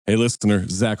Hey, listener,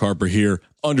 Zach Harper here.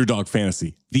 Underdog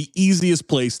Fantasy, the easiest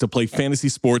place to play fantasy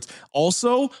sports.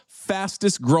 Also,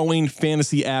 fastest growing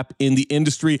fantasy app in the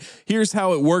industry. Here's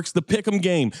how it works. The Pick'em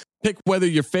game. Pick whether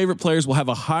your favorite players will have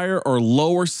a higher or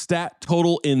lower stat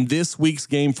total in this week's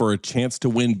game for a chance to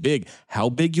win big. How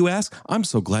big, you ask? I'm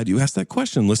so glad you asked that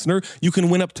question, listener. You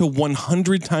can win up to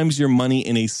 100 times your money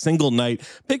in a single night.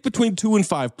 Pick between 2 and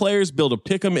 5 players, build a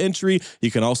Pick'em entry.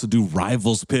 You can also do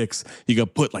rivals picks. You can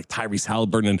put like Tyrese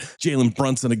Halliburton and Jalen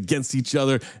Brunson against each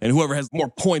other, and whoever has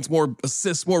more points, more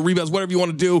assists, more rebounds, whatever you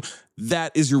want to do,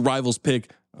 that is your rivals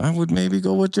pick. I would maybe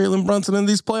go with Jalen Brunson in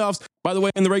these playoffs. By the way,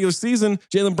 in the regular season,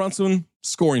 Jalen Brunson,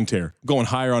 scoring tear, going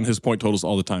higher on his point totals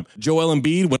all the time. Joel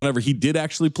Embiid, whenever he did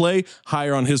actually play,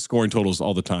 higher on his scoring totals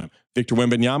all the time. Victor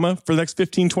Wembanyama, for the next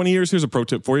 15, 20 years, here's a pro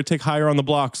tip for you. Take higher on the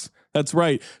blocks. That's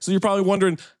right. So you're probably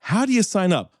wondering, how do you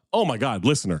sign up? Oh my God,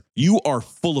 listener, you are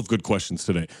full of good questions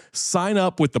today. Sign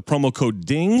up with the promo code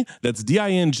DING, that's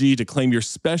D-I-N-G, to claim your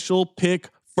special pick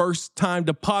first time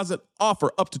deposit offer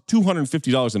up to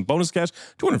 $250 in bonus cash.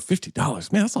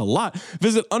 $250, man, that's a lot.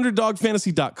 Visit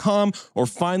underdogfantasy.com or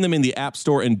find them in the App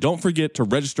Store. And don't forget to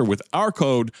register with our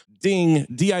code DING,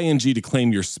 D-I-N-G, to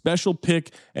claim your special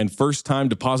pick and first time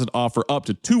deposit offer up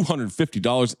to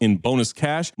 $250 in bonus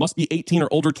cash. Must be 18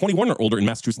 or older, 21 or older in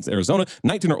Massachusetts, Arizona,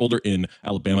 19 or older in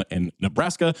Alabama and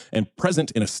Nebraska, and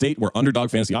present in a state where Underdog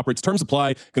Fantasy operates. Terms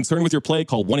apply. Concerned with your play,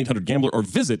 call 1-800-GAMBLER or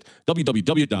visit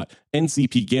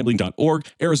www.ncpgambling.org.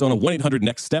 Arizona,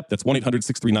 1-800-NEXT-STEP. That's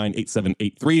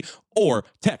 1-800-639-8783. Or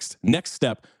text NEXT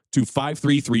STEP to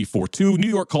 53342. New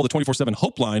York, call the 24/7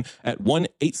 Hope line at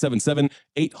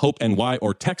 1-877-8-HOPE-NY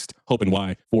or text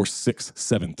HOPE-NY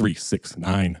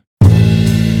 467-369.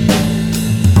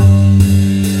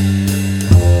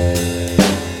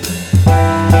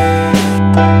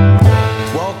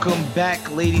 Welcome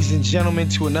back, ladies and gentlemen,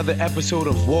 to another episode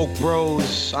of Woke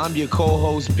Bros. I'm your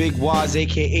co-host, Big Waz,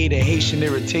 a.k.a. the Haitian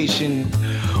Irritation.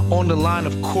 On the line,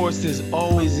 of course, as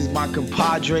always, is my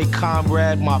compadre,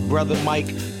 comrade, my brother,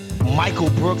 Michael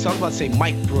Brooks. I was about to say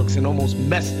Mike Brooks and almost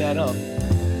messed that up.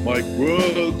 Mike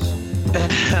Brooks.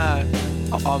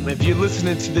 If you're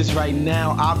listening to this right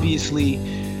now, obviously,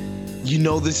 you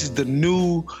know this is the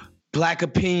new Black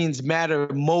Opinions Matter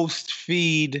Most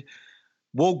feed.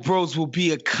 Woke Bros will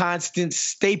be a constant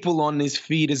staple on this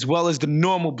feed, as well as the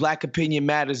normal Black Opinion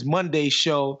Matters Monday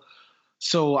show.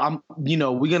 So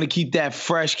we're going to keep that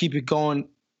fresh, keep it going.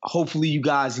 Hopefully you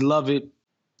guys love it.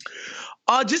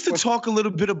 Just to talk a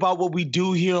little bit about what we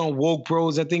do here on Woke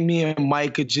Bros, I think me and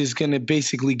Mike are just going to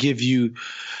basically give you,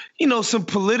 some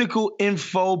political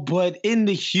info, but in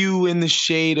the hue and the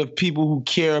shade of people who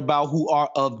care about, who are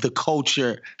of the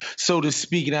culture, so to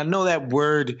speak. And I know that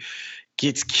word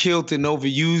gets killed and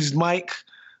overused, Mike,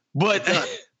 but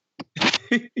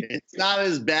it's not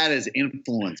as bad as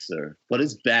influencer, but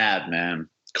it's bad, man.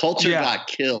 Culture got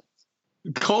killed.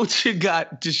 Culture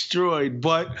got destroyed,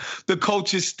 but the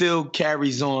culture still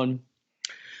carries on.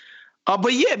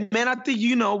 But yeah, man, I think,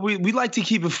 we like to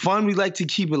keep it fun. We like to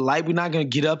keep it light. We're not going to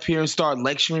get up here and start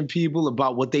lecturing people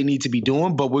about what they need to be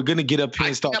doing, but we're going to get up here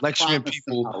and start lecturing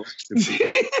people.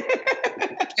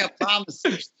 I can't promise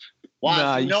it. Why?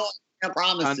 I can't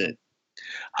promise it.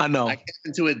 I know. I get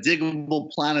into a Diggable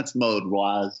Planets mode,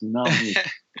 Waz. You know me.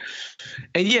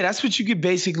 And yeah, that's what you could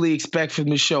basically expect from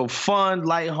the show. Fun,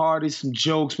 lighthearted, some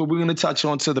jokes, but we're going to touch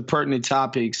on to the pertinent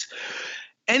topics.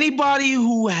 Anybody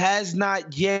who has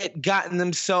not yet gotten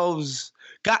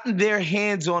their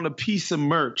hands on a piece of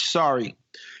merch, sorry.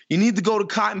 You need to go to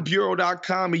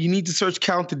cottonbureau.com and you need to search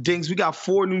Count the Dings. We got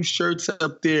 4 new shirts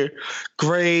up there,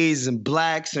 grays and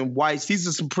blacks and whites. These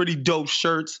are some pretty dope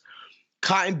shirts.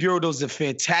 Cotton Bureau does a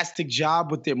fantastic job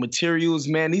with their materials,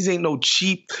 man. These ain't no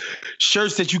cheap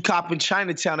shirts that you cop in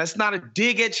Chinatown. That's not a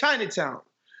dig at Chinatown.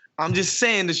 I'm just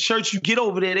saying the shirts you get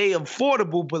over there, they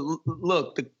affordable, but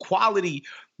look, the quality,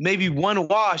 maybe one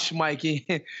wash, Mikey.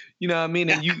 You know what I mean?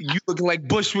 And you looking like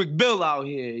Bushwick Bill out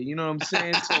here. You know what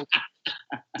I'm saying?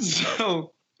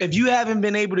 So if you haven't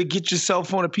been able to get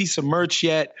yourself on a piece of merch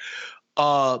yet,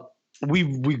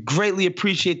 we greatly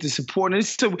appreciate the support.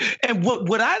 And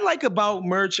what I like about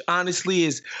merch, honestly,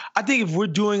 is I think if we're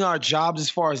doing our jobs as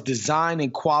far as design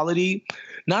and quality,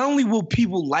 not only will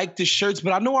people like the shirts,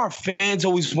 but I know our fans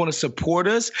always want to support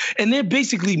us, and they're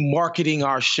basically marketing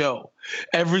our show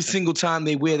every single time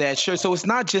they wear that shirt. So it's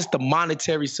not just the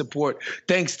monetary support.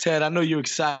 Thanks, Ted. I know you're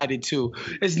excited too.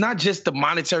 It's not just the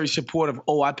monetary support of,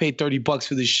 I paid $30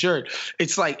 for this shirt.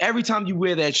 It's like every time you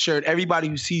wear that shirt, everybody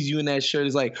who sees you in that shirt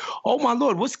is like, oh my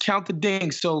Lord, what's Count the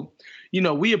Ding? So,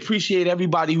 we appreciate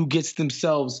everybody who gets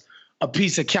themselves a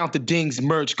piece of Count the Dings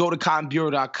merch. Go to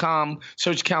cottonbureau.com,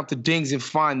 search Count the Dings and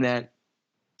find that.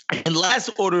 And last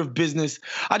order of business,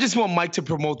 I just want Mike to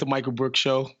promote the Michael Brooks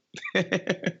Show.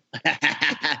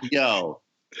 Yo,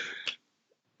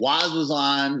 Waz was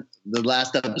on the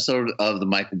last episode of the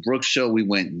Michael Brooks Show. We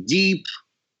went deep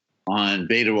on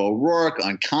Beto O'Rourke,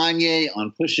 on Kanye,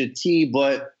 on Pusha T,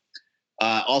 but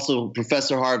also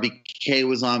Professor Harvey K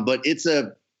was on. But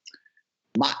the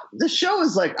show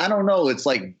is like, I don't know, it's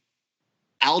like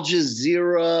Al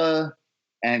Jazeera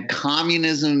and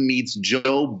communism meets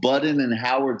Joe Budden and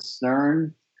Howard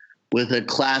Stern with a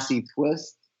classy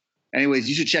twist. Anyways,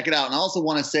 you should check it out. And I also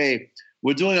want to say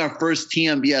we're doing our first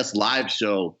TMBS live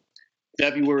show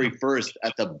February 1st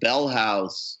at the Bell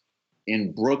House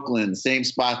in Brooklyn, same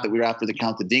spot that we were at for the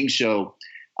Count the Ding show.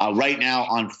 Right now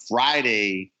on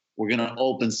Friday, we're going to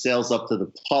open sales up to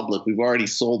the public. We've already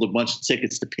sold a bunch of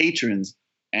tickets to patrons.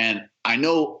 And I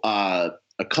know a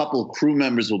couple of crew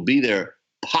members will be there,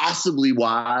 possibly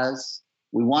Waz.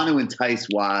 We want to entice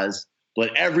Waz,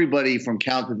 but everybody from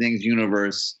Count the Ding's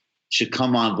universe should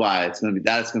come on by. That's going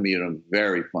to be a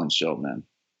very fun show, man.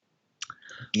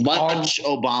 Much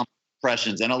Obama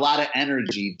impressions and a lot of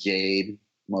energy, Jade,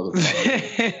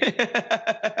 motherfucker.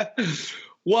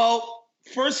 Well,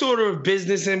 first order of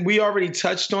business, and we already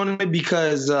touched on it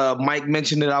because Mike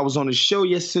mentioned that I was on the show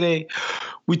yesterday.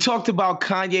 We talked about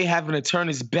Kanye having to turn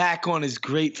his back on his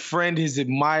great friend, his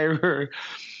admirer,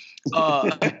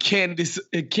 Candace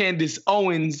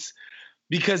Owens,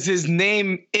 because his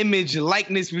name, image,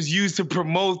 likeness was used to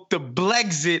promote the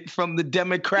Blexit from the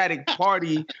Democratic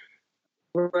Party.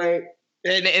 Right.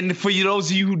 And for those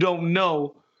of you who don't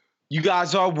know, you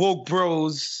guys are woke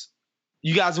bros.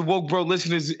 You guys are woke bro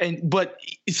listeners. I'm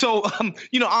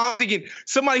thinking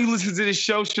somebody who listens to this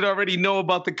show should already know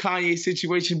about the Kanye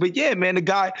situation. But yeah, man, the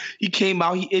guy, he came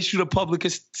out, he issued a public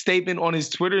statement on his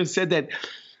Twitter and said that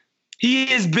he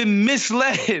has been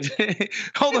misled.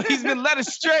 Hold on, he's been led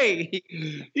astray.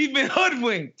 He's been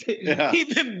hoodwinked. Yeah.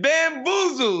 He's been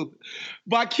bamboozled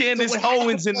by Candace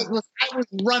Owens. I was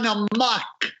run amok.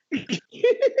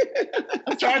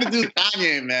 I'm trying to do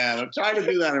Kanye, man. I'm trying to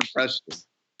do that impression.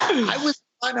 I was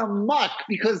run amok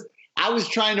because I was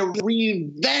trying to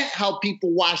reinvent how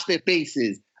people wash their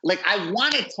faces. Like, I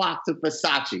want to talk to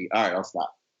Versace. All right, I'll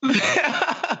stop.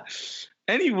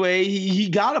 Anyway, he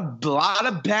got a lot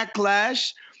of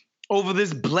backlash over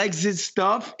this Brexit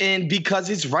stuff, and because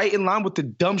it's right in line with the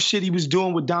dumb shit he was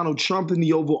doing with Donald Trump in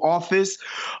the Oval Office,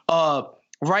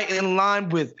 right in line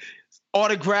with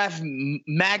autographed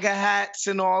MAGA hats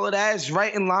and all of that. It's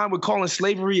right in line with calling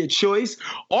slavery a choice.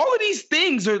 All of these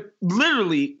things are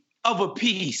literally of a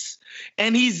piece.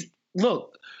 And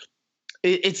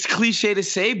it's cliche to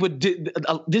say, but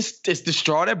this is the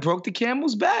straw that broke the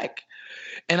camel's back.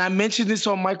 And I mentioned this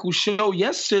on Michael's show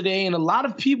yesterday, and a lot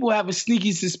of people have a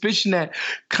sneaky suspicion that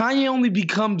Kanye only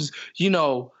becomes,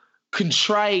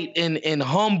 contrite and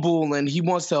humble, and he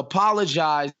wants to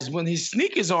apologize when his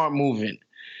sneakers aren't moving.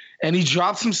 And he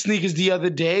dropped some sneakers the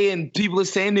other day, and people are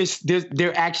saying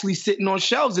they're actually sitting on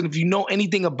shelves. And if you know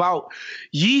anything about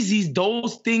Yeezys,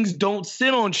 those things don't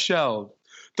sit on shelves.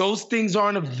 Those things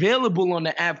aren't available on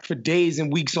the app for days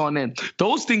and weeks on end.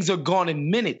 Those things are gone in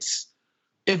minutes,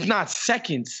 if not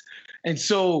seconds. And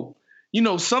so,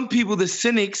 some people, the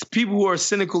cynics, people who are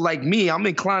cynical like me, I'm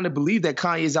inclined to believe that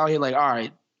Kanye is out here like, all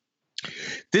right,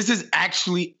 this is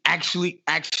actually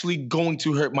going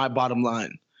to hurt my bottom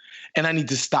line. And I need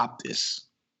to stop this.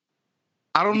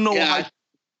 I don't know. Go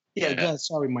ahead.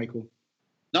 Sorry, Michael.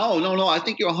 No. I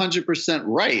think you're 100%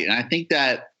 right. And I think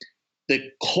that the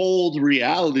cold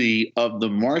reality of the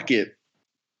market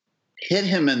hit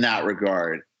him in that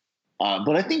regard.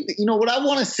 But I think, what I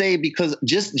want to say, because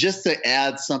just to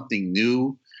add something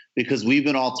new, because we've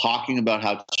been all talking about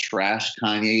how trash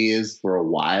Kanye is for a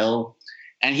while.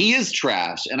 And he is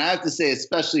trash. And I have to say,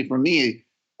 especially for me,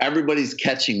 everybody's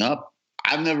catching up.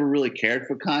 I've never really cared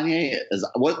for Kanye.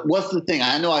 What's the thing?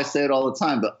 I know I say it all the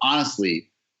time, but honestly,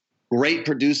 great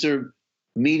producer,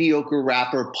 mediocre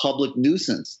rapper, public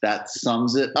nuisance. That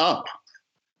sums it up.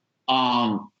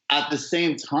 At the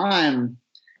same time,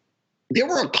 there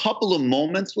were a couple of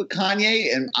moments with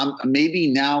Kanye, and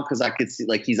maybe now because I could see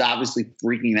like he's obviously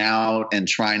freaking out and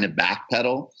trying to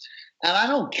backpedal. And I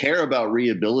don't care about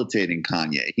rehabilitating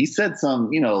Kanye. He said some,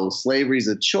 slavery's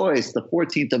a choice, the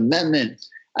 14th Amendment.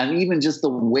 And even just the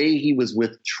way he was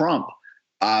with Trump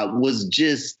was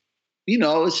just,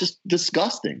 it's just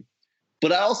disgusting.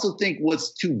 But I also think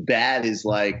what's too bad is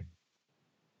like,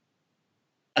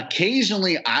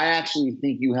 occasionally I actually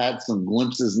think you had some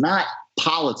glimpses, not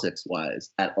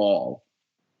politics-wise at all,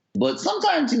 but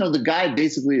sometimes, the guy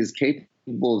basically is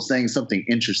capable of saying something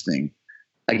interesting.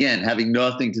 Again, having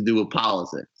nothing to do with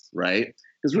politics, right?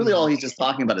 Because really all he's just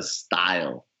talking about is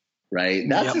style. right?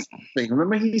 That's his thing.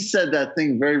 Remember, he said that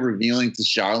thing very revealing to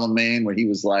Charlemagne, where he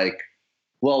was like,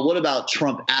 "Well, what about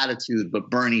Trump attitude, but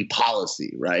Bernie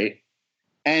policy, right?"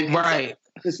 And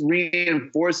this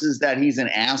reinforces that he's an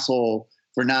asshole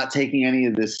for not taking any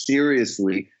of this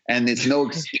seriously. And it's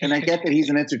and I get that he's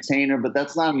an entertainer, but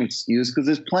that's not an excuse, because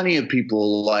there's plenty of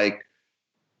people like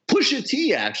Pusha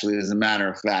T, actually, as a matter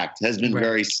of fact, has been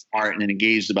very smart and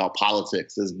engaged about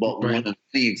politics as one of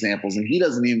the examples. And he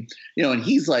doesn't even, and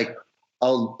he's like a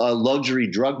luxury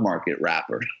drug market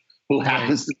rapper who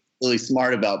happens to be really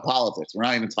smart about politics. We're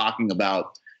not even talking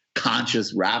about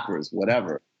conscious rappers,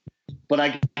 whatever. But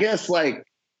I guess like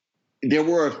there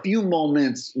were a few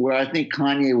moments where I think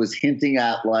Kanye was hinting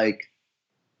at like,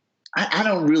 I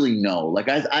don't really know. Like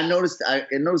I noticed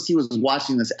he was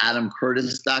watching this Adam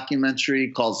Curtis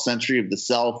documentary called Century of the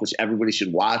Self, which everybody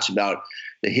should watch, about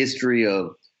the history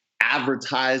of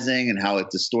advertising and how it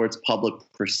distorts public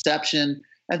perception.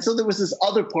 And so there was this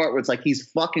other part where it's like he's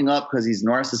fucking up because he's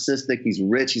narcissistic, he's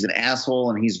rich, he's an asshole,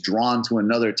 and he's drawn to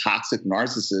another toxic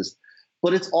narcissist.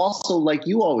 But it's also, like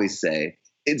you always say,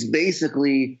 it's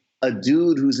basically a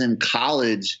dude who's in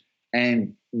college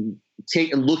and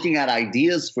looking at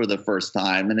ideas for the first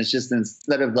time, and it's just,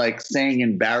 instead of like saying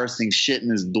embarrassing shit in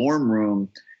his dorm room,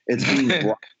 it's being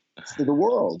brought to the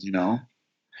world. You know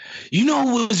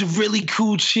who was a really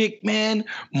cool chick, man?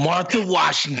 Martha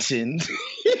Washington.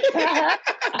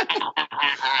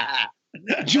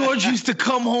 George used to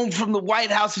come home from the White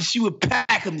House and she would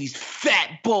pack him these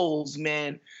fat bowls,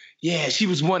 man. Yeah, she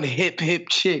was one hip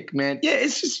chick, man. Yeah,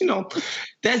 it's just,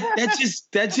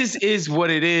 that just is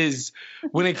what it is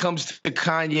when it comes to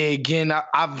Kanye. Again,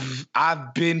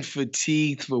 I've been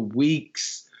fatigued for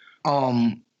weeks.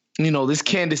 This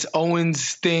Candace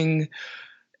Owens thing,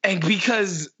 and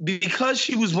because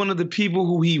she was one of the people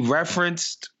who he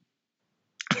referenced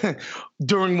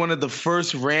during one of the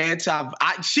first rants,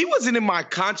 she wasn't in my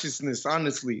consciousness,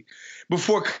 honestly,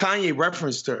 before Kanye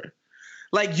referenced her.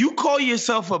 Like, you call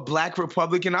yourself a black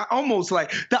Republican. I almost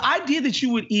like the idea that you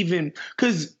would even,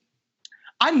 because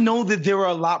I know that there are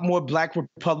a lot more black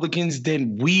Republicans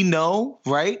than we know,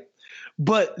 right?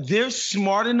 But they're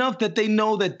smart enough that they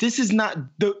know that this is not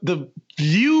the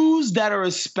views that are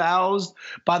espoused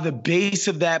by the base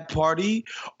of that party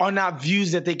are not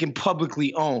views that they can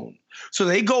publicly own. So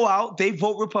they go out, they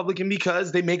vote Republican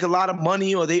because they make a lot of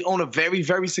money or they own a very,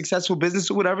 very successful business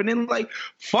or whatever. And then like,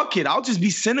 fuck it, I'll just be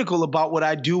cynical about what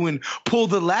I do and pull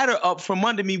the ladder up from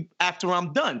under me after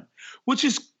I'm done, which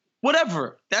is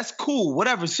whatever. That's cool,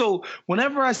 whatever. So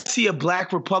whenever I see a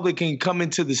black Republican come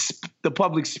into the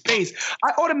public space,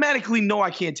 I automatically know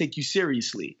I can't take you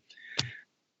seriously.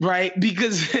 Right,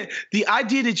 because the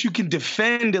idea that you can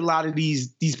defend a lot of these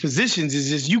positions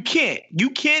is just you can't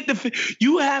defend.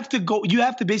 You have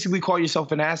to basically call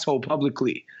yourself an asshole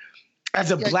publicly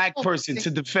as a black person to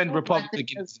defend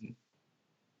Republicanism.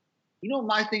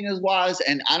 My thing is, Waz,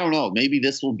 and I don't know, maybe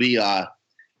this will be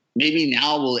maybe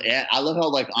now we'll add, I love how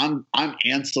like I'm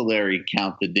ancillary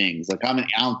Count the Dings, like I'm an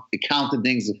Count the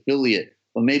Dings affiliate,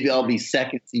 but maybe I'll be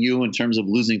second to you in terms of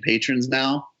losing patrons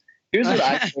now. Here's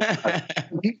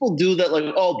what people do that, like,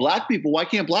 oh, black people, why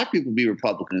can't black people be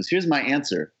Republicans? Here's my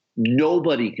answer.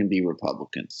 Nobody can be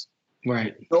Republicans.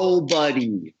 Right.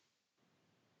 Nobody.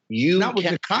 Not with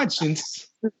the conscience.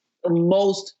 The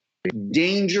most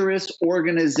dangerous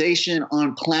organization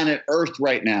on planet Earth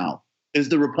right now is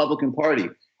the Republican Party.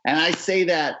 And I say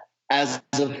that as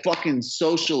a fucking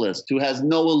socialist who has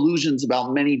no illusions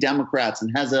about many Democrats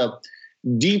and has a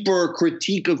deeper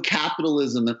critique of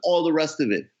capitalism and all the rest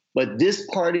of it. But this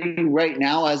party right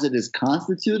now, as it is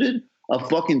constituted, a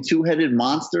fucking two-headed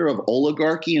monster of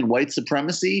oligarchy and white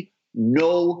supremacy,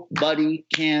 nobody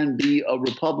can be a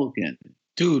Republican.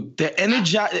 Dude, their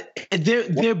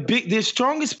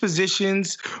strongest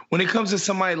positions when it comes to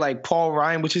somebody like Paul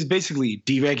Ryan, which is basically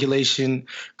deregulation,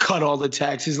 cut all the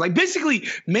taxes, like basically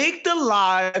make the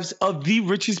lives of the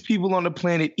richest people on the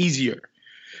planet easier.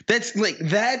 That's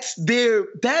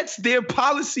their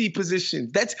policy position.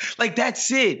 That's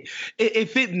it.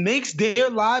 If it makes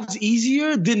their lives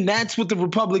easier, then that's what the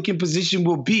Republican position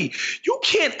will be. You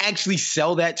can't actually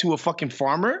sell that to a fucking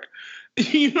farmer.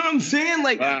 You know what I'm saying?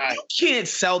 Like, you can't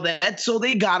sell that. So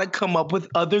they got to come up with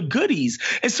other goodies.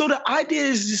 And so the idea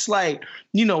is just like,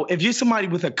 if you're somebody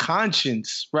with a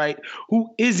conscience, right, who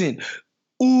isn't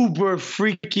uber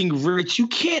freaking rich, you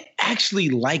can't actually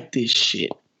like this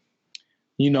shit.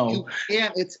 You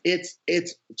can't.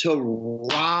 It's to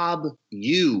rob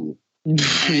you.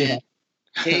 Yeah.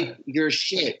 Take your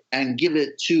shit and give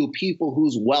it to people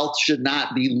whose wealth should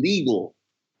not be legal.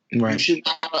 Right.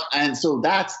 And so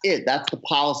that's it. That's the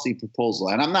policy proposal.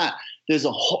 And There's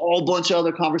a whole bunch of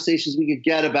other conversations we could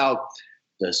get about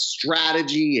the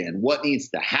strategy and what needs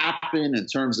to happen in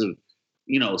terms of,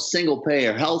 single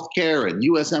payer healthcare and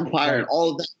U.S. empire and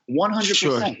all of that. 100%.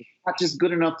 Sure. It's not just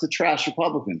good enough to trash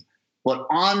Republicans. But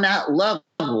on that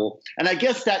level, and I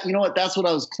guess that, that's what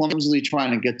I was clumsily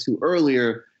trying to get to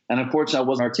earlier. And unfortunately, I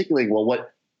wasn't articulating well.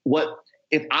 What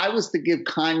if I was to give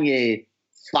Kanye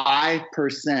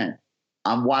 5%?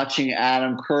 I'm watching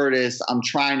Adam Curtis. I'm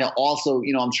trying to also,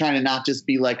 I'm trying to not just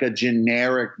be like a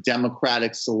generic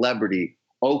Democratic celebrity.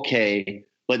 Okay,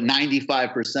 but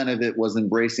 95% of it was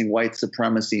embracing white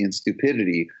supremacy and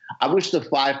stupidity. I wish the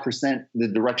 5%, the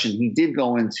direction he did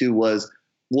go into was,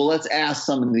 well, let's ask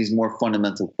some of these more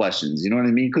fundamental questions. You know what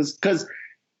I mean? Because,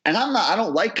 and I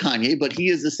don't like Kanye, but he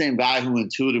is the same guy who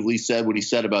intuitively said what he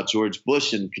said about George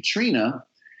Bush and Katrina.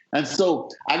 And so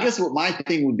I guess what my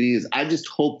thing would be is I just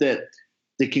hope that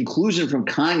the conclusion from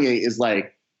Kanye is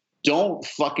like, don't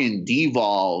fucking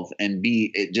devolve and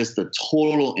be just a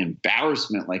total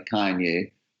embarrassment like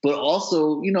Kanye. But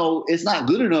also, it's not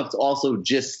good enough to also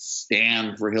just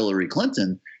stand for Hillary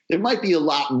Clinton. There might be a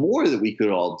lot more that we could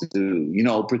all do,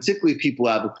 particularly people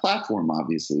who have a platform,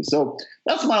 obviously. So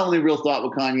that's my only real thought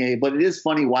with Kanye. But it is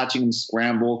funny watching him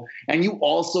scramble. And you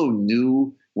also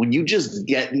knew when you just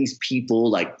get these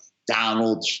people like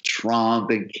Donald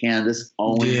Trump and Candace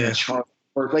Owens and Charles,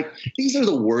 like these are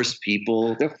the worst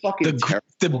people. They're fucking terrible.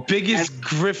 The biggest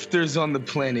grifters on the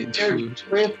planet, dude.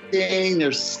 They're grifting,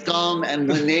 they're scum, and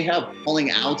when they have falling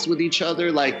outs with each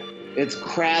other, like it's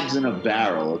crabs in a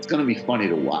barrel. It's gonna be funny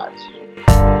to watch.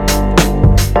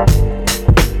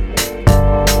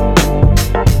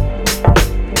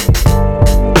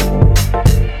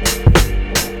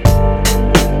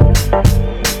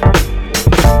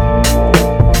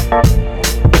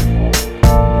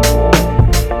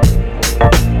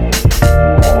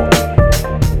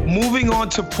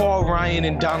 To Paul Ryan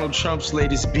and Donald Trump's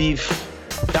latest beef.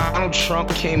 Donald Trump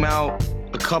came out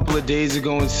a couple of days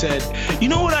ago and said, you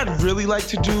know what I'd really like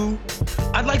to do?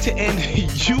 I'd like to end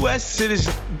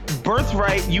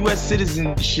birthright U.S.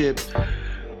 citizenship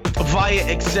via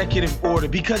executive order,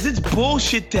 because it's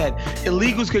bullshit that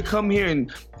illegals could come here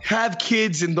and have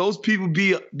kids and those people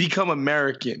become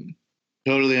American.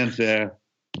 Totally unfair.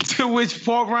 To which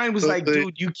Paul Ryan was like,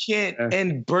 dude, you can't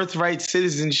end birthright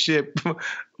citizenship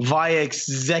via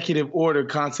executive order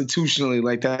constitutionally.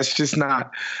 Like, that's just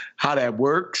not how that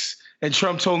works. And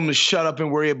Trump told him to shut up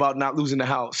and worry about not losing the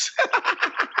house.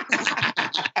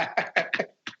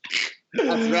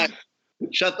 That's right.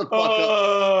 Shut the fuck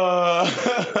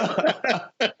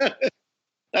up.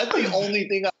 That's the only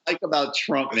thing I like about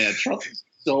Trump, man. Trump is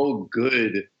so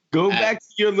good. Go back to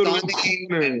your little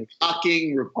corner.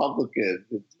 Fucking Republicans.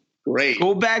 It's great.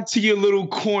 Go back to your little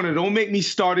corner. Don't make me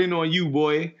start in on you,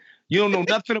 boy. You don't know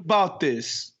nothing about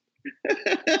this.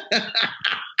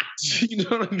 You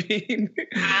know what I mean?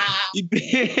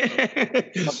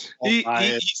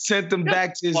 he sent them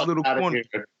back to his little corner.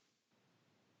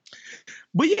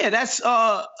 But yeah, that's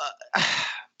the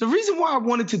reason why I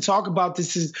wanted to talk about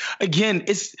this is, again,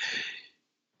 this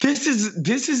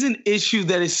is an issue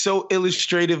that is so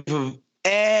illustrative of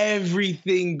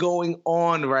everything going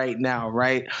on right now,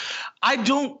 right? I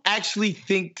don't actually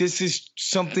think this is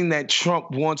something that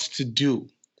Trump wants to do,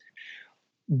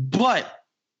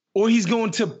 or he's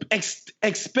going to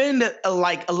expend a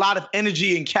lot of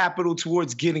energy and capital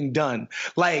towards getting done,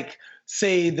 like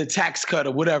say the tax cut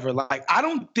or whatever. Like, I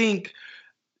don't think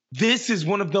this is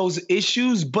one of those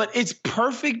issues, but it's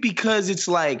perfect because it's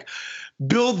like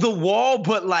build the wall,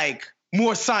 but like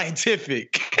more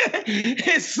scientific.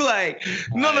 It's like,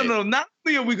 no. Not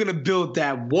only are we going to build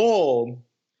that wall,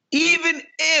 even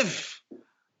if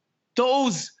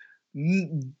those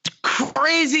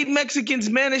crazy Mexicans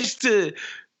manage to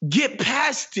get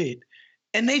past it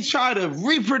and they try to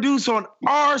reproduce on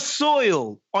our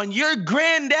soil, on your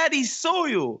granddaddy's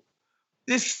soil,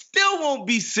 they still won't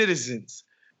be citizens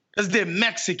because they're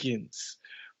Mexicans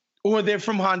or they're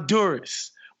from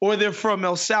Honduras or they're from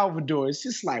El Salvador. It's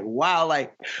just like, wow,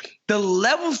 like the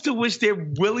levels to which they're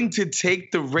willing to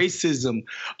take the racism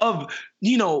of,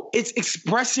 it's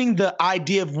expressing the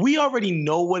idea of, we already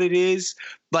know what it is.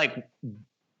 Like,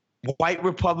 white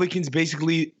Republicans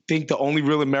basically think the only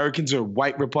real Americans are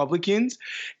white Republicans,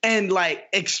 and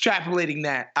like extrapolating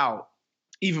that out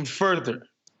even further.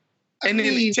 And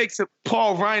then it takes a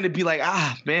Paul Ryan to be like,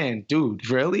 man, dude,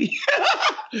 really?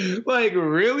 Like,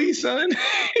 really, son?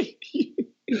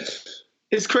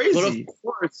 It's crazy. But of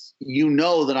course, you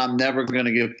know that I'm never going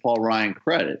to give Paul Ryan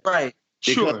credit. Right.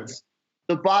 Sure.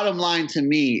 The bottom line to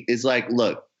me is like,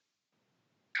 look,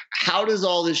 how does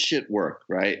all this shit work,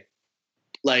 right?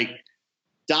 Like,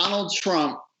 Donald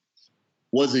Trump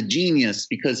was a genius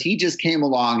because he just came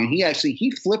along and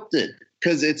he flipped it,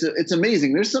 because it's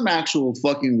amazing. There's some actual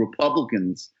fucking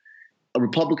Republicans, a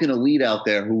Republican elite out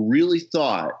there who really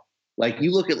thought, like,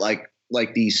 you look at like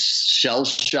these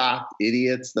shell-shocked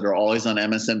idiots that are always on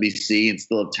MSNBC and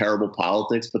still have terrible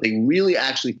politics, but they really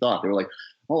actually thought, they were like,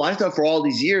 oh, I thought for all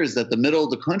these years that the middle of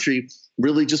the country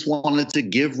really just wanted to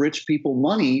give rich people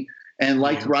money and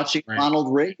liked watching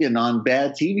Ronald Reagan on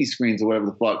bad TV screens or whatever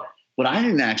the fuck. But I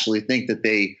didn't actually think that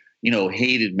they,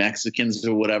 hated Mexicans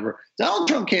or whatever. Donald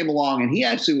Trump came along and he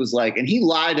actually was like, and he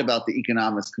lied about the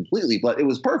economics completely, but it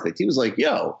was perfect. He was like,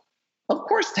 yo, of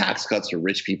course tax cuts for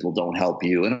rich people don't help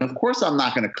you. And of course I'm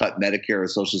not going to cut Medicare or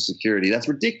Social Security. That's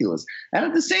ridiculous. And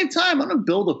at the same time, I'm going to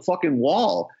build a fucking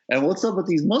wall. And what's up with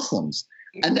these Muslims?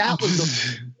 And that was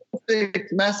the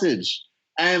perfect message.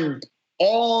 And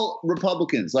all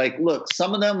Republicans, like, look,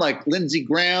 some of them, like Lindsey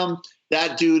Graham,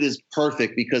 that dude is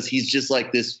perfect because he's just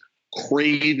like this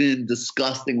craven,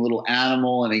 disgusting little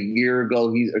animal. And a year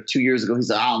ago, or 2 years ago, he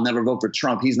said, I'll never vote for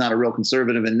Trump. He's not a real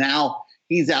conservative. And now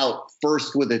he's out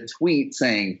first with a tweet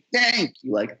saying, thank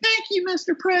you,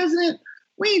 Mr. President.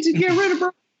 We need to get rid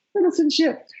of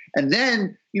citizenship. And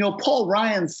then, Paul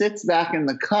Ryan sits back in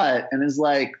the cut and is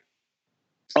like,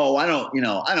 oh, I don't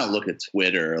look at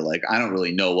Twitter. Like, I don't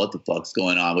really know what the fuck's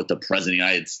going on with the president of the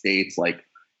United States. Like,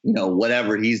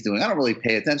 whatever he's doing, I don't really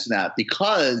pay attention to that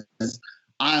because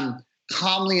I'm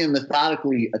calmly and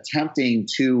methodically attempting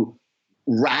to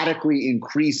radically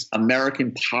increase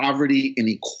American poverty,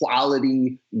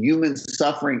 inequality, human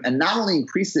suffering, and not only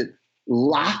increase it,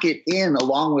 lock it in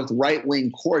along with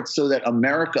right-wing courts so that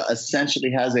America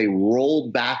essentially has a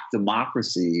rolled back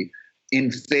democracy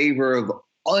in favor of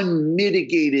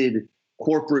unmitigated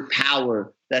corporate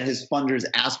power that his funders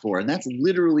ask for. And that's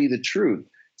literally the truth.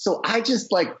 So I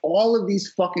just, like, all of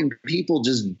these fucking people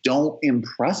just don't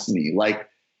impress me. Like,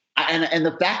 and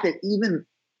the fact that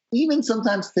even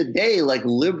sometimes today, like,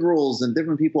 liberals and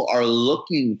different people are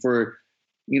looking for,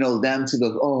 them to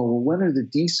go, oh, well, when are the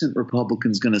decent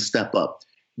Republicans going to step up?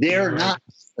 They're not.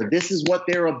 This is what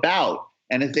they're about.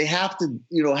 And if they have to,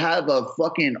 have a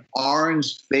fucking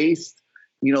orange-faced,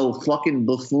 fucking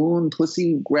buffoon,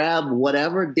 pussy grab,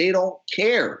 whatever, they don't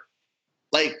care.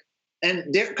 Like, and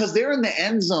because they're in the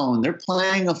end zone, they're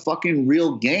playing a fucking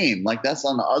real game. Like, that's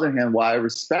on the other hand why I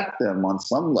respect them on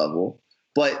some level.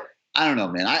 But I don't know,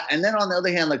 man. And then on the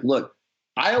other hand, like, look,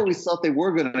 I always thought they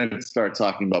were going to start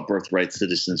talking about birthright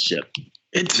citizenship.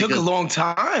 It took a long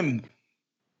time.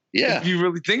 Yeah. If you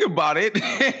really think about it,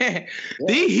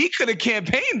 he could have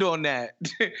campaigned on that.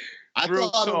 I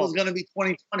thought it was going to be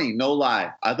 2020. No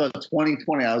lie. I thought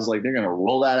 2020, I was like, they're going to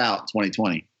roll that out in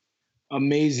 2020.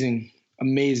 Amazing.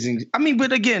 I mean,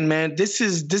 but again, man, this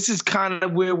is kind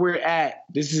of where we're at.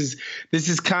 This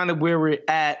is kind of where we're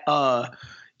at.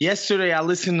 Yesterday, I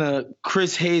listened to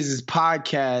Chris Hayes'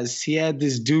 podcast. He had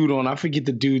this dude on. I forget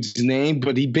the dude's name,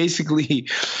 but he basically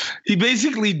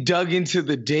dug into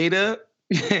the data.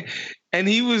 And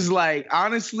he was like,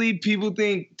 honestly, people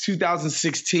think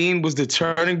 2016 was the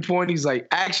turning point. He's like,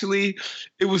 actually,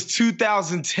 it was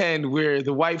 2010 where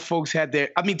the white folks had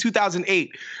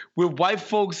 2008, where white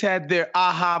folks had their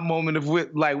aha moment of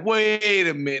like, wait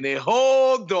a minute,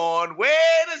 hold on, wait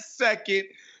a second.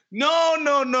 No.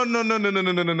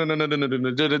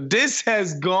 This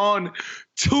has gone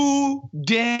too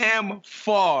damn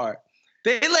far.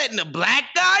 They letting the black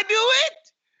guy do it?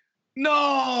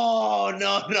 No.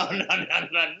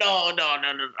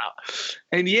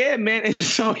 And yeah, man. And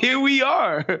so here we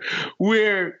are,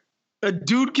 where a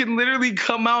dude can literally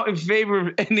come out in favor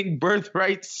of ending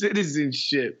birthright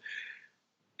citizenship.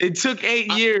 It took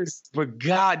 8 years, but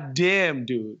goddamn,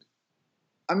 dude.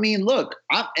 I mean, look,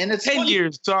 and it's 10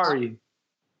 years. Sorry.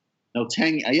 No,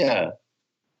 10. Yeah.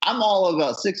 I'm all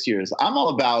about 6 years. I'm all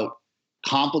about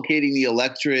complicating the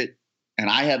electorate. And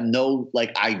I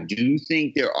do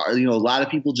think there are, a lot of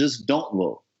people just don't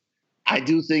vote. I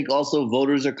do think also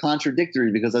voters are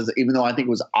contradictory because even though I think it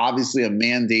was obviously a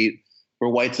mandate for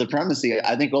white supremacy,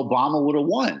 I think Obama would have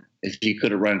won if he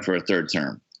could have run for a third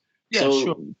term. Yeah, so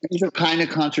sure. These are kind of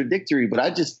contradictory, but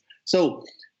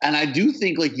and I do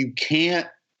think like you can't,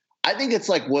 I think it's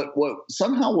like what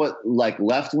like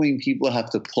left-wing people have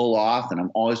to pull off, and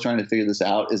I'm always trying to figure this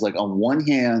out, is like on one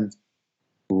hand,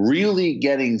 really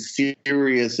getting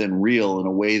serious and real in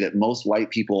a way that most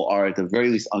white people are at the very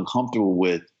least uncomfortable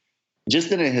with,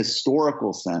 just in a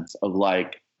historical sense of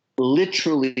like,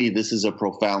 literally, this is a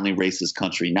profoundly racist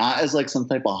country, not as like some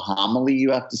type of homily you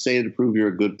have to say to prove you're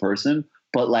a good person,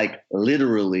 but like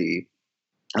literally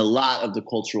a lot of the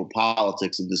cultural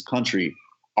politics of this country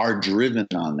are driven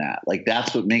on that. Like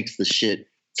that's what makes the shit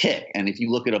tick. And if you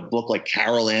look at a book like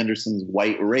Carol Anderson's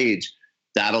White Rage,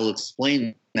 that'll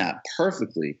explain that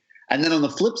perfectly. And then on the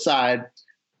flip side,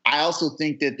 I also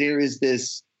think that there is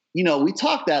this, we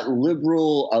talk that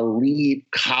liberal, elite,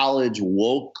 college,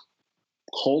 woke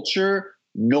culture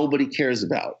nobody cares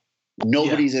about.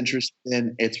 Nobody's interested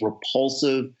in. It's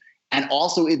repulsive. And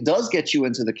also, it does get you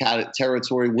into the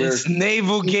territory where it's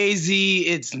navel gazy,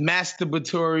 it's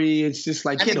masturbatory. It's just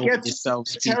like, get over yourself.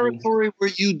 Territory where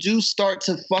you do start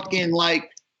to fucking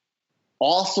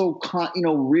also,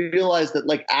 realize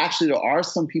that actually there are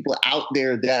some people out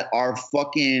there that are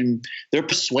they're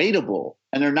persuadable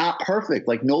and they're not perfect.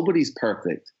 Nobody's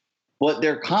perfect, but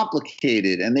they're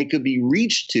complicated and they could be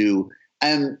reached to.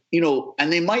 And,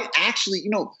 and they might actually,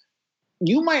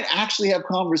 you might actually have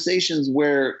conversations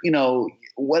where,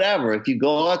 whatever, if you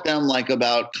go at them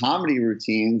about comedy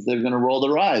routines, they're going to roll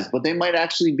their eyes, but they might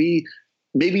actually be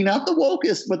maybe not the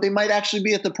wokest, but they might actually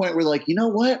be at the point where you know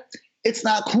what? It's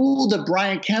not cool that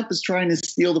Brian Kemp is trying to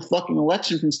steal the fucking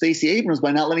election from Stacey Abrams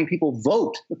by not letting people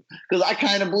vote, because I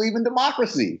kind of believe in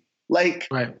democracy. Right.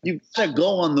 You gotta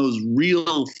go on those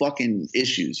real fucking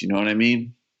issues. You know what I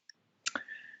mean?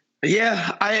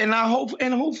 Yeah,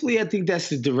 hopefully I think that's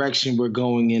the direction we're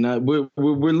going in. We're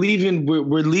leaving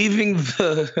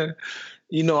the,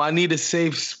 I need a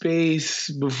safe space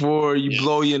before you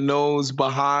blow your nose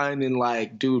behind and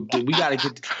dude, we gotta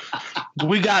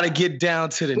get down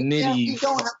to the nitty. We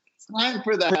don't have time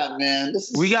for that, man.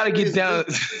 We gotta get down.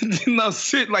 No,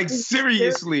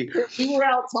 seriously. We were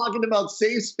out talking about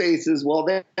safe spaces while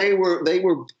they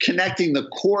were connecting the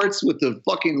courts with the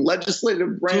fucking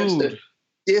legislative branch. Dude.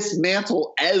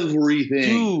 Dismantle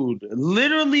everything. Dude,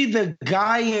 literally the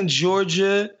guy in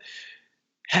Georgia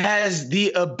has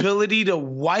the ability to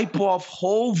wipe off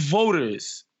whole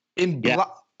voters in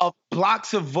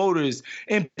blocks of voters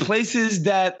in places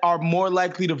that are more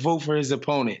likely to vote for his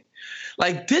opponent.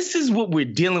 This is what we're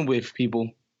dealing with, people.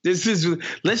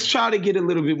 Let's try to get a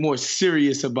little bit more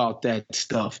serious about that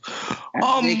stuff.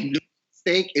 Make no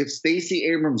mistake, if Stacey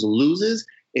Abrams loses,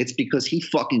 it's because he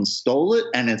fucking stole it,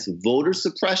 and it's voter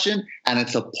suppression, and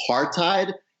it's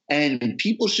apartheid, and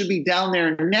people should be down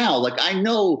there now. I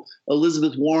know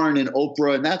Elizabeth Warren and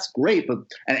Oprah, and that's great, and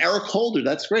Eric Holder,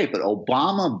 that's great, but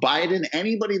Obama, Biden,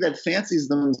 anybody that fancies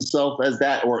themselves as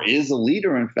that or is a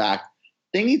leader, in fact,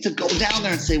 they need to go down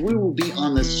there and say, we will be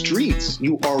on the streets.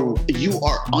 You are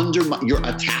you're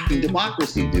attacking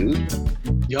democracy, dude.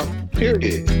 Yup.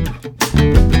 Period.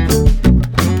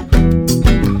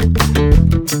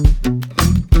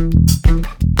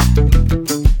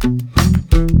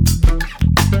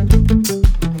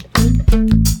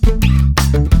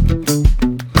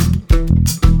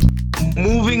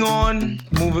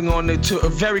 Moving on to a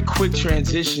very quick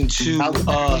transition to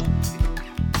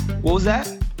what was that?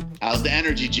 How's the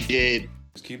energy, Jade?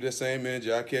 Just keep that same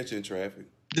energy. I'll catch you in traffic.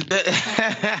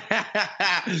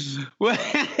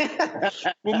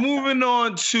 We're moving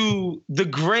on to the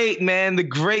great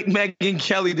Megyn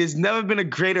Kelly. There's never been a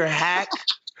greater hack,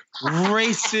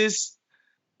 racist,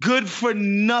 good for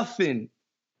nothing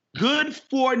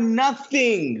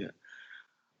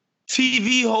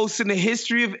TV host in the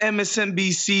history of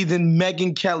MSNBC than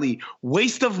Megyn Kelly.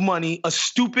 Waste of money, a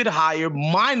stupid hire,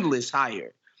 mindless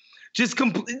hire.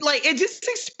 It just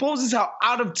exposes how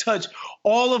out of touch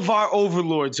all of our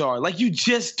overlords are. You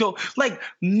just don't,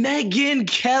 Megyn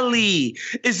Kelly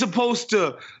is supposed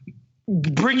to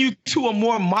bring you to a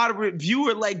more moderate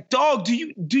viewer. Dog, do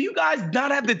you guys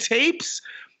not have the tapes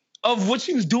of what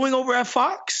she was doing over at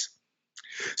Fox?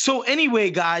 So anyway,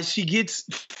 guys, she gets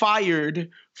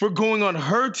fired for going on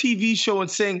her TV show and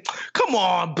saying, come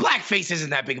on, blackface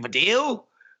isn't that big of a deal.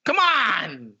 Come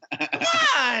on.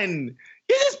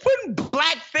 You're just putting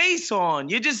blackface on.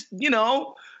 You're just,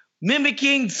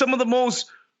 mimicking some of the most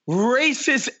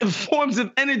racist forms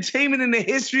of entertainment in the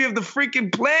history of the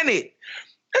freaking planet.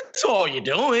 That's all you're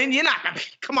doing.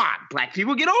 Come on, black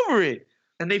people, get over it.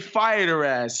 And they fired her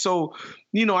ass. So,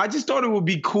 I just thought it would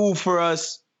be cool for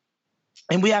us,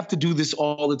 and we have to do this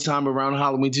all the time around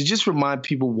Halloween, to just remind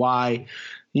people why,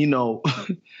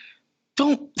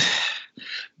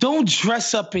 don't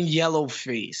dress up in yellow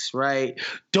face, right?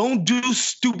 Don't do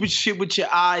stupid shit with your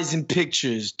eyes in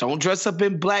pictures. Don't dress up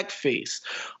in blackface.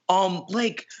 Don't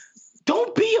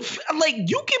be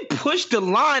you can push the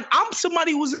line. I'm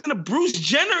somebody who was in a Bruce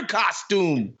Jenner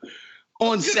costume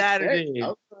on Saturday. I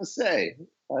was gonna say,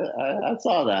 I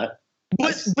saw that.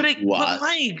 But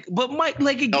Mike,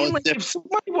 again, if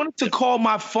somebody wanted to call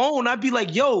my phone, I'd be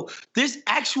like, yo, there's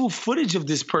actual footage of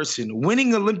this person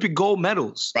winning Olympic gold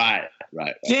medals. Right.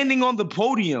 Standing on the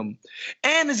podium.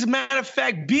 And as a matter of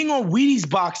fact, being on Wheaties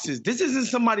boxes. This isn't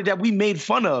somebody that we made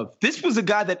fun of. This was a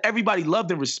guy that everybody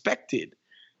loved and respected.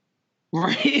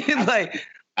 Right? Like,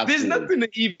 Absolutely. There's nothing to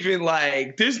even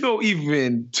like, there's no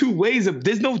two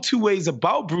ways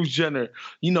about Bruce Jenner,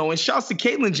 you know, and shouts to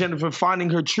Caitlyn Jenner for finding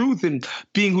her truth and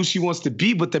being who she wants to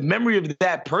be. But the memory of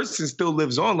that person still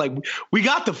lives on. Like, we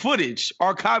got the footage,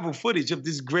 archival footage of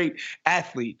this great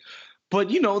athlete. But,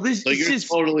 you know, this so is you're just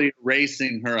totally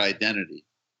erasing her identity.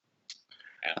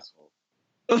 Asshole.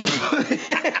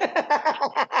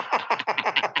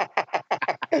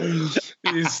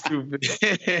 You're stupid.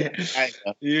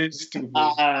 You're stupid.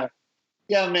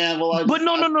 Yeah, man. Well, but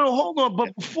no. Hold on.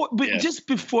 But just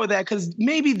before that, because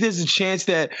maybe there's a chance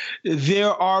that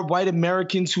there are white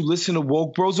Americans who listen to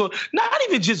Woke Bros, or not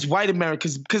even just white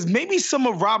Americans, because maybe some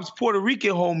of Rob's Puerto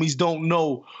Rican homies don't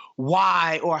know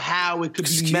why or how it could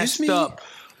be messed up.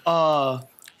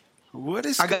 What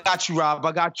is? I got you, Rob.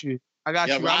 I got you,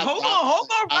 Rob. Hold on,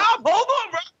 Rob.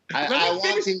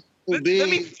 Let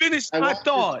me finish my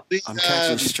thought. I'm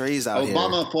catching strays out here.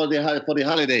 Obama for the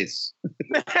holidays.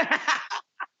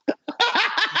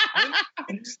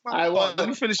 Let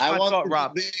me finish my thought,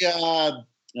 Rob.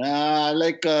 I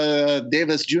like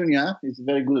Davis Jr. He's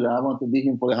very good. I want to be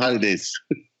him for the holidays.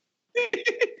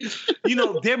 You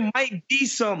know, there might be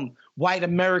some white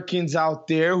Americans out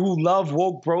there who love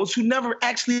Woke Bros who never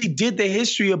actually did the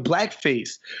history of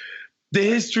blackface. The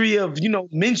history of, you know,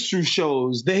 minstrel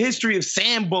shows, the history of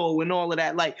Sambo and all of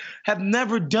that, like, have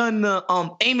never done the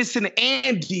Amos and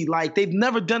Andy, like, they've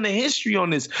never done the history on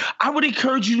this. I would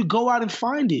encourage you to go out and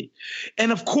find it.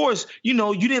 And of course, you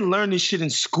know, you didn't learn this shit in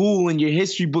school in your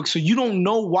history book, so you don't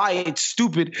know why it's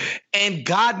stupid. And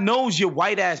God knows your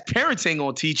white ass parents ain't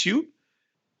gonna teach you.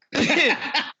 You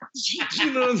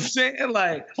know what I'm saying?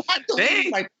 Like,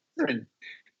 they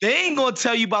ain't gonna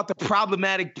tell you about the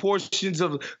problematic portions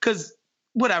of, because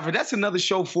whatever, that's another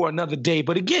show for another day.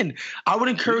 But again, I would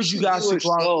encourage you guys to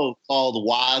go out. Show called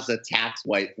Waz Attacks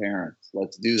White Parents.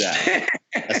 Let's do that.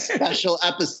 A special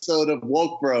episode of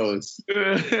Woke Bros.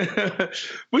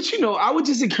 But, you know, I would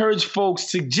just encourage folks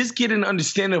to just get an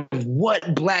understanding of what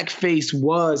blackface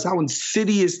was, how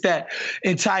insidious that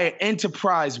entire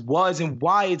enterprise was, and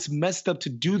why it's messed up to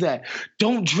do that.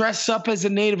 Don't dress up as a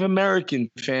Native American,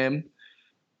 fam.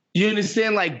 You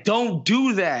understand? Like, don't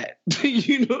do that.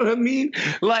 You know what I mean?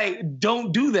 Like,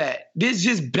 don't do that. There's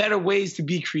just better ways to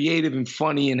be creative and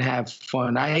funny and have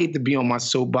fun. I hate to be on my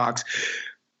soapbox,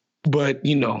 but,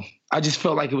 you know, I just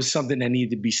felt like it was something that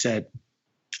needed to be said.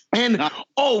 And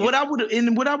what I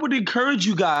would encourage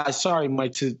you guys, sorry,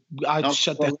 Mike, I'll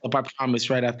shut that up, I promise,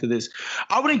 right after this.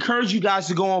 I would encourage you guys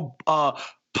to go on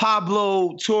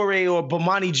Pablo Torre or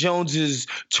Bomani Jones's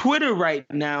Twitter right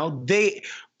now.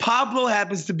 Pablo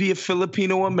happens to be a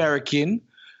Filipino American.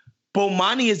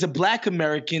 Bomani is a Black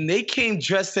American. They came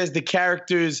dressed as the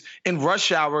characters in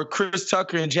Rush Hour, Chris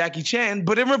Tucker and Jackie Chan,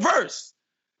 but in reverse.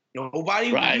 Nobody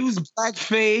used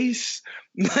blackface.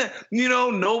 You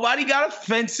know, nobody got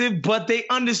offensive, but they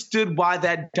understood why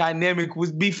that dynamic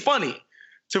would be funny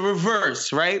to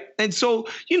reverse, right? And so,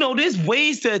 you know, there's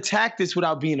ways to attack this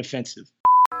without being offensive.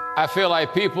 I feel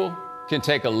like people can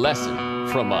take a lesson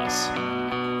from us.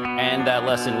 And that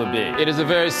lesson would be? It is a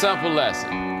very simple lesson.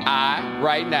 I,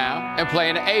 right now, am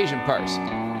playing an Asian person.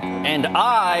 And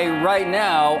I, right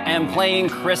now, am playing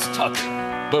Chris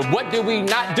Tucker. But what did we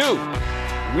not do?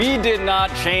 We did not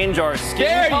change our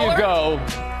skin color. There you go.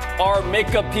 Our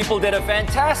makeup people did a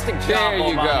fantastic job, there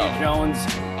you Bomani Jones,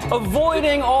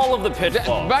 avoiding all of the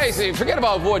pitfalls. Basically, forget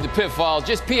about avoid the pitfalls.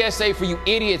 Just PSA for you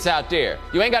idiots out there.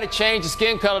 You ain't got to change the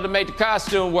skin color to make the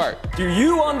costume work. Do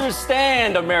you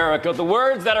understand, America, the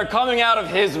words that are coming out of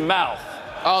his mouth?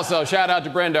 Also, shout out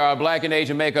to Brenda, our Black and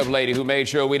Asian makeup lady, who made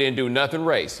sure we didn't do nothing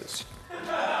racist.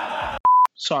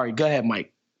 Sorry, go ahead,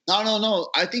 Mike. No.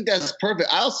 I think that's perfect.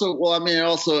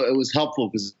 it was helpful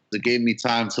because it gave me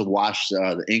time to wash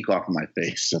the ink off of my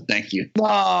face. So thank you.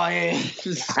 Oh, yeah.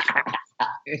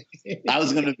 I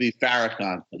was going to be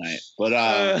Farrakhan tonight, but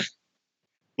I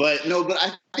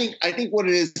think what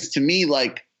it is to me,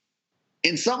 like,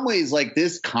 in some ways, like,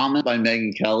 this comment by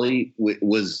Megyn Kelly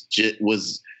was, you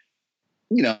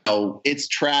know, it's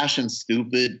trash and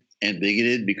stupid and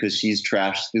bigoted because she's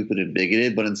trash, stupid, and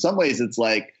bigoted. But in some ways, it's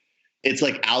like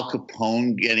Al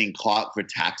Capone getting caught for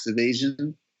tax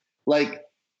evasion. Like,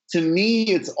 to me,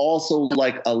 it's also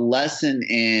like a lesson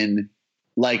in,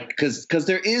 like, because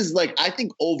there is, like, I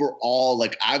think overall,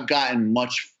 like, I've gotten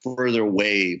much further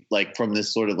away, like, from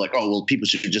this sort of like, oh, well, people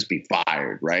should just be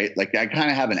fired, right? Like, I kind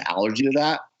of have an allergy to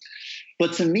that.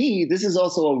 But to me, this is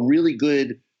also a really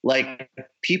good, like,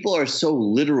 people are so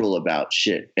literal about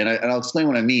shit. And I'll explain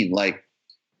what I mean. Like,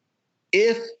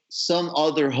 if some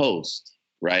other host,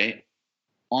 right,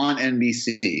 on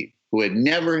NBC who had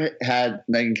never had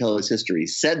Megyn Kelly's history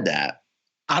said that,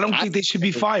 I don't think they should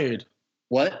be fired.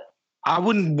 What? I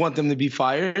wouldn't want them to be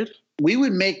fired. We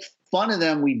would make fun of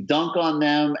them. We dunk on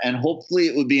them. And hopefully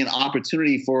it would be an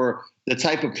opportunity for the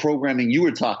type of programming you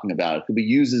were talking about. It could be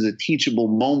used as a teachable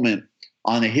moment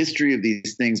on the history of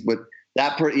these things. But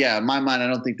in my mind, I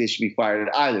don't think they should be fired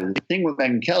either. The thing with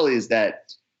Megyn Kelly is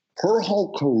that her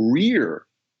whole career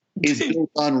is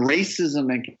built on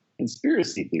racism and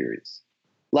conspiracy theories.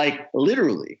 Like,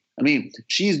 literally. I mean,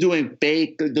 she's doing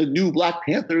fake, the new Black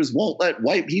Panthers won't let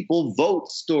white people vote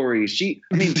stories.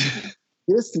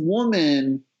 This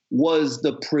woman was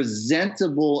the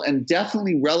presentable, and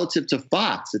definitely relative to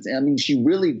Fox. She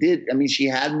really did. She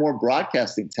had more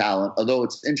broadcasting talent, although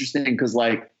it's interesting because,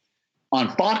 like,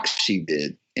 on Fox she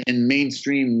did. In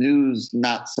mainstream news,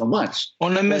 not so much.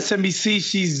 On MSNBC,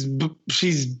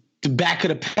 she's the back of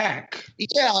the pack.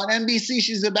 Yeah, on NBC,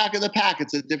 she's the back of the pack.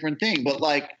 It's a different thing. But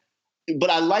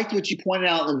I liked what you pointed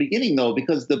out in the beginning, though,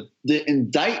 because the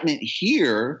indictment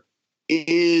here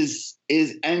is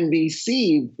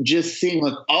NBC just seeing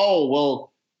like, oh,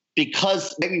 well,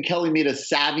 because Megyn Kelly made a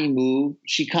savvy move,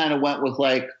 she kind of went with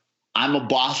like, I'm a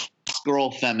boss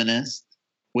girl feminist,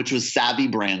 which was savvy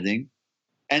branding.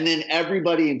 And then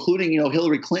everybody, including,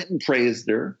 Hillary Clinton praised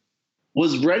her,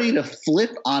 was ready to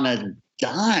flip on a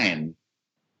dime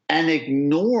and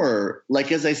ignore,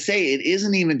 like, as I say, it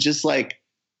isn't even just like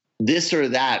this or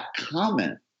that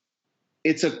comment.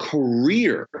 It's a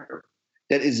career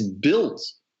that is built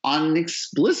on an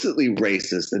explicitly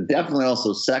racist and definitely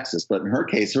also sexist, but in her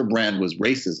case, her brand was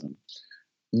racism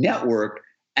network.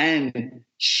 And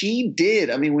she did.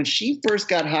 When she first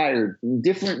got hired,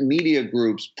 different media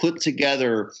groups put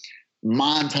together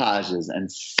montages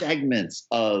and segments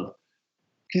of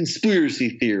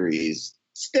conspiracy theories,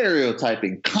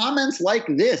 stereotyping, comments like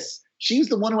this. She's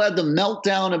the one who had the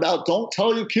meltdown about don't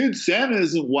tell your kids Santa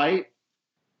isn't white.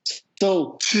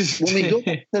 So when we go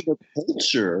back to the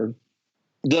culture,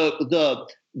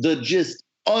 the just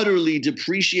utterly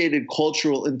depreciated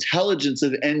cultural intelligence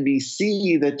of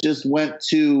NBC that just went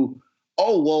to,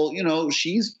 oh, well,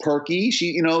 she's perky.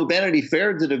 Vanity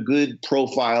Fair did a good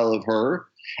profile of her.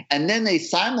 And then they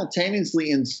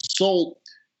simultaneously insult,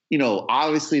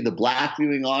 obviously the Black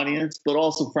viewing audience, but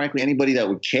also, frankly, anybody that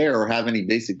would care or have any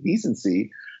basic decency.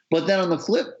 But then on the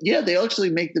flip, they actually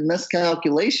make the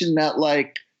miscalculation that,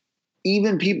 like,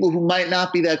 even people who might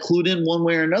not be that clued in one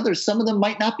way or another, some of them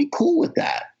might not be cool with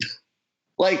that.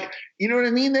 Like, you know what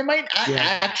I mean? They might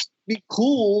actually be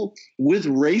cool with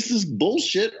racist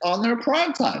bullshit on their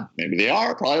prime time. Maybe they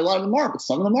are. Probably a lot of them are, but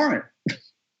some of them aren't.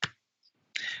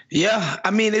 Yeah,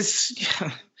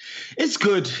 it's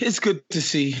good. It's good to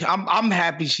see. I'm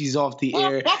happy she's off the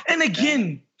air. And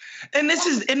again, and this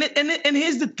is and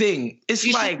here's the thing. It's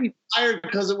she like be fired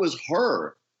because it was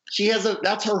her.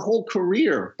 That's her whole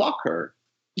career. Fuck her.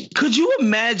 Could you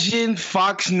imagine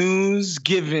Fox News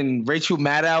giving Rachel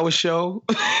Maddow a show?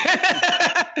 You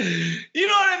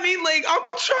know what I mean? Like, I'm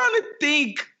trying to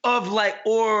think of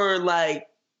or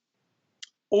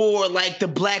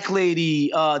the Black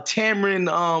lady,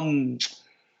 Tamron,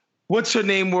 what's her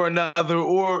name or another,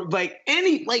 or like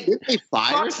any, like. Did they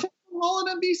fire someone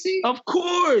on NBC? Of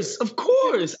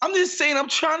course. I'm just saying, I'm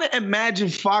trying to imagine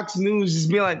Fox News just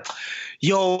being like,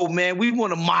 yo, man, we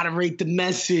want to moderate the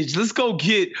message. Let's go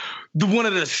get one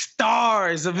of the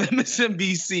stars of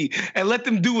MSNBC and let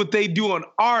them do what they do on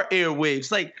our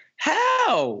airwaves. Like,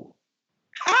 how?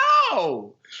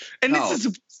 And this is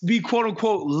supposed to be, quote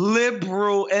unquote,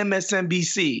 liberal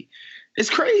MSNBC.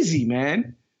 It's crazy,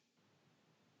 man.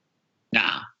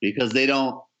 Nah, because they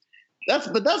don't.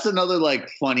 That's another like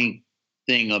funny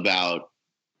thing about,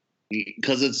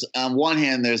 because it's on one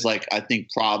hand, there's like, I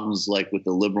think problems like with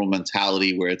the liberal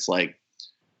mentality where it's like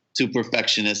too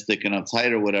perfectionistic and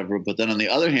uptight or whatever. But then on the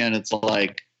other hand, it's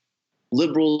like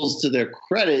liberals, to their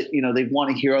credit, they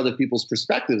want to hear other people's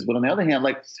perspectives. But on the other hand,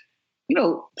 like,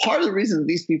 part of the reason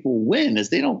these people win is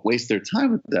they don't waste their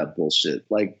time with that bullshit.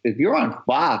 Like, if you're on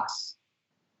Fox,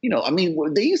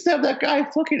 they used to have that guy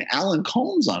fucking Alan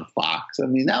Combs on Fox.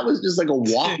 That was just like a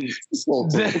walking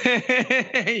insult.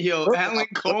 Yo, Alan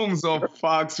Combs on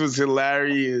Fox was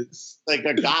hilarious. Like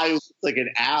a guy who looks like an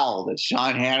owl that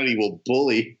Sean Hannity will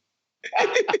bully.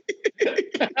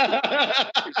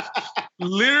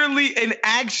 Literally an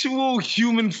actual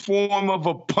human form of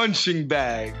a punching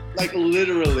bag. Like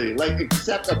literally,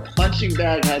 except a punching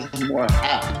bag has more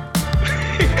half.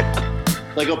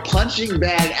 like a punching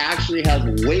bag actually has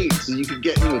weight, so you can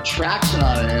get traction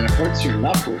on it, and it hurts your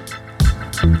knuckles.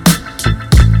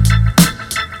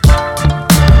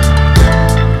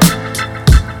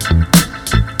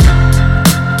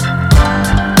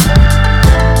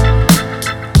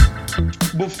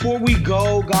 Before we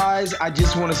go, guys, I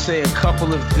just want to say a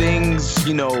couple of things.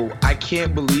 I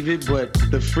can't believe it, but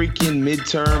the freaking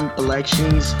midterm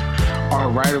elections are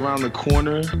right around the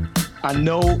corner. I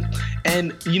know,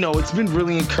 and it's been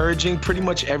really encouraging. Pretty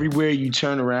much everywhere you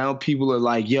turn around, people are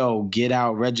like, yo, get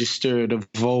out, register to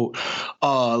vote.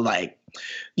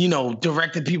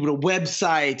 Directing people to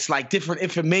websites, like different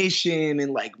information,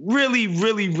 and like really,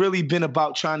 really, really been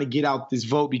about trying to get out this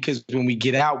vote, because when we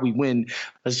get out, we win.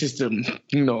 It's just,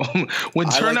 when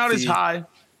turnout is high.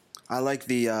 I like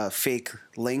the fake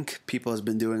link people has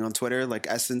been doing on Twitter, like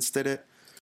Essence did it.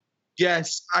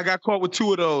 Yes, I got caught with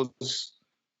 2 of those.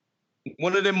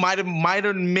 One of them might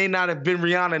or may not have been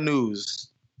Rihanna news.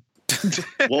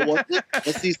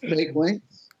 What's these fake links?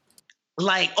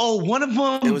 Like, one of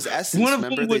them. It was Essence. One of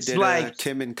Remember them was they did like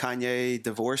Kim and Kanye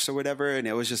divorce or whatever, and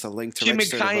it was just a link to Kim and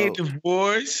register to Kanye vote.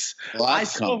 divorce. Well,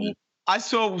 I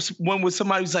saw one where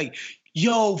somebody was like,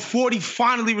 "Yo, 40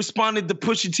 finally responded to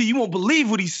Pusha T. You won't believe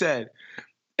what he said,"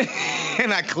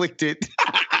 and I clicked it.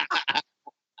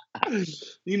 I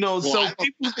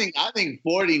think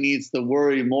 40 needs to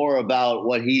worry more about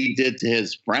what he did to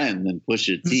his friend than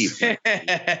Pusha T.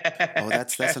 Oh,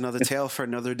 that's another tale for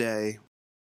another day.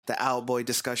 The Owlboy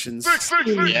discussions.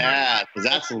 Yeah, because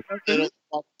that's a little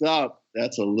fucked up.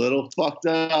 That's a little fucked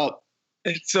up.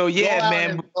 So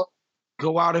man,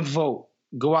 go out and vote.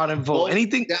 Go out and vote.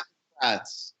 Anything.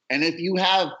 Democrats. And if you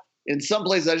have, in some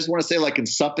places, I just want to say, like in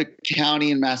Suffolk County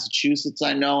in Massachusetts,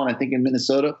 I know, and I think in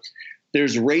Minnesota,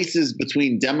 there's races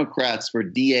between Democrats for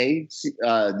DA,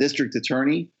 district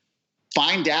attorney.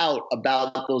 Find out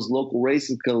about those local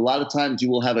races, because a lot of times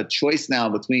you will have a choice now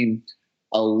between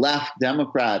a left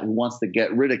Democrat who wants to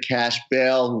get rid of cash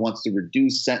bail, who wants to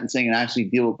reduce sentencing and actually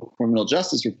deal with criminal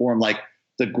justice reform, like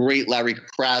the great Larry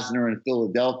Krasner in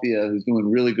Philadelphia, who's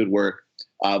doing really good work,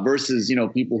 versus,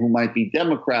 people who might be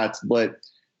Democrats, but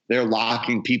they're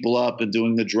locking people up and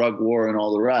doing the drug war and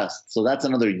all the rest. So that's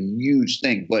another huge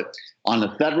thing. But on the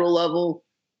federal level,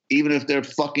 even if they're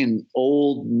fucking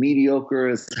old, mediocre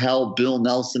as hell, Bill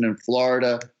Nelson in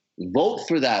Florida, vote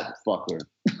for that fucker.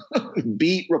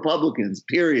 Beat Republicans,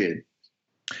 period.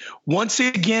 Once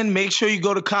again, make sure you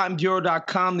go to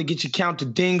cottonbureau.com to get your Count to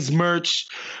Dings merch.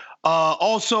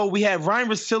 Also, we had Ryan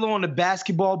Russillo on the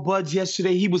Basketball Buds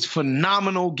yesterday. He was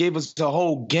phenomenal, gave us a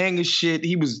whole gang of shit.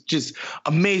 He was just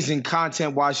amazing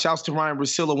content-wise. Shouts to Ryan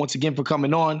Russillo once again for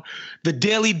coming on. The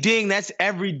Daily Ding, that's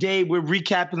every day. We're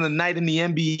recapping the night in the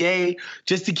NBA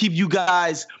just to keep you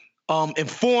guys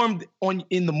informed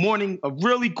in the morning. A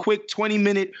really quick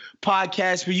 20-minute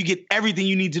podcast where you get everything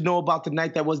you need to know about the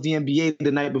night that was the NBA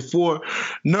the night before.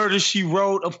 Nerd as She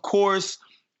Wrote, of course,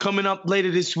 coming up later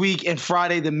this week, and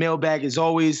Friday, the mailbag as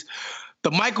always.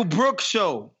 The Michael Brooks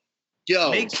Show.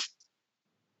 Yo.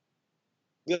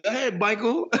 Go ahead,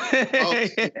 Michael.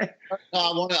 I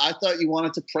thought you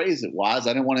wanted to praise it, Waz.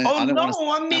 I didn't want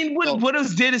to. What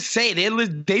else there to say?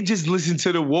 They just listen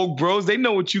to the woke bros. They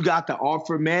know what you got to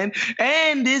offer, man.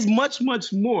 And there's much,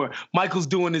 much more. Michael's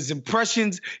doing his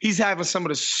impressions. He's having some of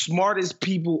the smartest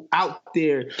people out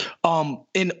there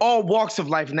in all walks of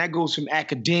life. And that goes from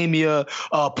academia,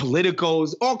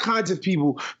 politicos, all kinds of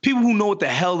people who know what the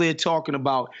hell they're talking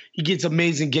about. He gets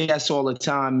amazing guests all the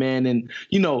time, man. And,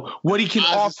 what he can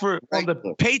offer on the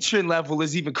patron level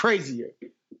is even crazier.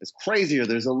 It's crazier.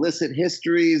 There's illicit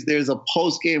histories. There's a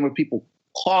post game where people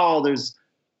call. There's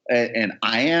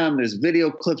there's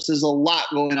video clips. There's a lot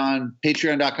going on.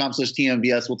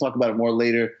 Patreon.com/TMBS. We'll talk about it more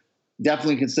later.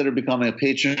 Definitely consider becoming a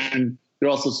patron. You can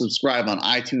also subscribe on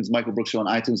iTunes, Michael Brooks Show on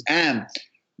iTunes. And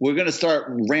we're going to start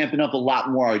ramping up a lot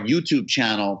more our YouTube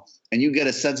channel, and you get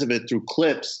a sense of it through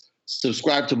clips.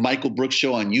 Subscribe to Michael Brooks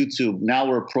Show on YouTube. Now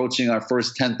we're approaching our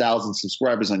first 10,000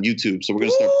 subscribers on YouTube. So we're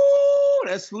going to start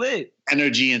that's lit.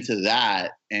 Energy into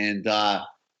that. And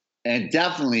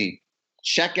definitely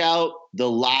check out the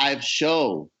live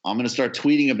show. I'm going to start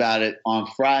tweeting about it on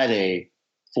Friday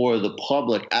for the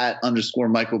public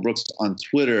 @_Michael Brooks on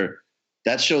Twitter.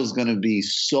 That show is going to be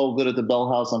so good at the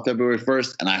Bell House on February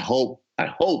 1st. And I hope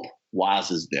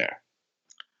Waz is there.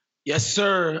 Yes,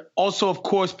 sir. Also, of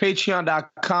course,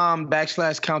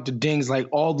 patreon.com/CountTheDings. Like,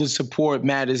 all the support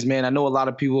matters, man. I know a lot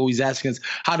of people always asking us,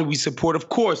 how do we support? Of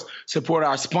course, support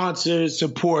our sponsors,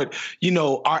 support,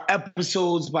 our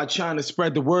episodes by trying to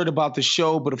spread the word about the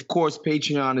show. But of course,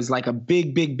 Patreon is like a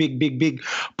big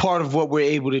part of what we're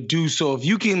able to do. So if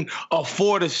you can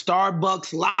afford a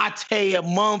Starbucks latte a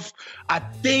month, I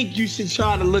think you should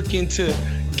try to look into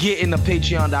getting a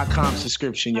patreon.com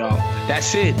subscription, y'all.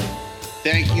 That's it.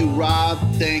 Thank you, Rob.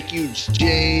 Thank you,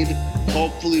 Jade.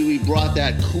 Hopefully we brought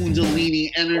that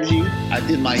Kundalini energy. I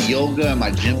did my yoga and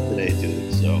my gym today,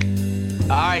 too. So, all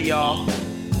right, y'all.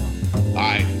 All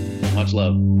right. Much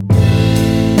love.